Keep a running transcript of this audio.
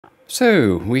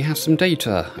So, we have some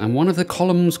data, and one of the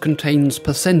columns contains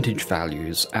percentage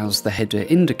values, as the header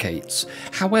indicates.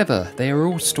 However, they are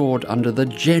all stored under the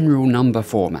general number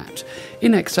format.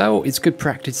 In Excel, it's good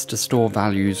practice to store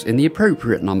values in the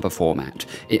appropriate number format.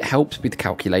 It helps with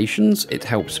calculations, it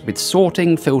helps with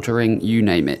sorting, filtering, you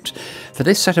name it. For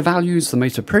this set of values, the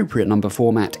most appropriate number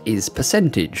format is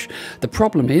percentage. The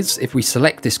problem is, if we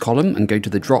select this column and go to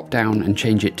the drop down and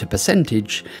change it to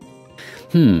percentage,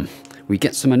 we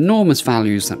get some enormous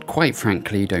values that quite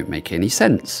frankly don't make any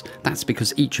sense. That's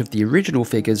because each of the original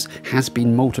figures has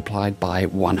been multiplied by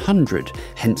 100,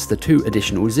 hence the 2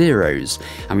 additional zeros.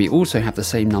 And we also have the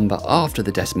same number after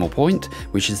the decimal point,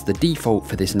 which is the default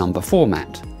for this number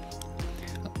format.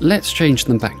 Let's change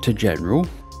them back to general.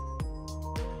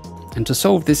 And to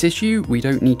solve this issue, we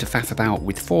don't need to faff about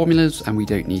with formulas and we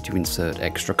don't need to insert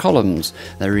extra columns.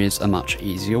 There is a much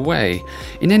easier way.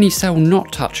 In any cell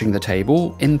not touching the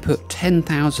table, input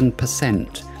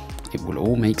 10,000%. It will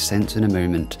all make sense in a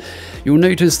moment. You'll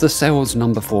notice the cell's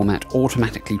number format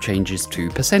automatically changes to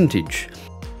percentage.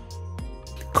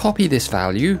 Copy this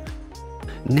value.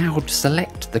 Now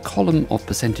select the column of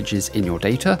percentages in your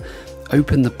data.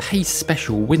 Open the Paste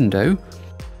Special window.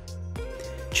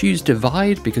 Choose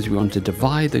divide because we want to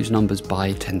divide those numbers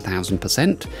by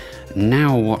 10,000%.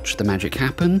 Now watch the magic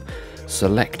happen.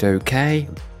 Select OK.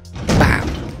 Bam!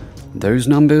 Those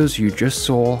numbers you just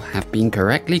saw have been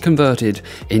correctly converted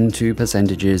into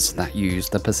percentages that use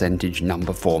the percentage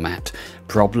number format.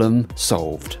 Problem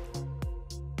solved.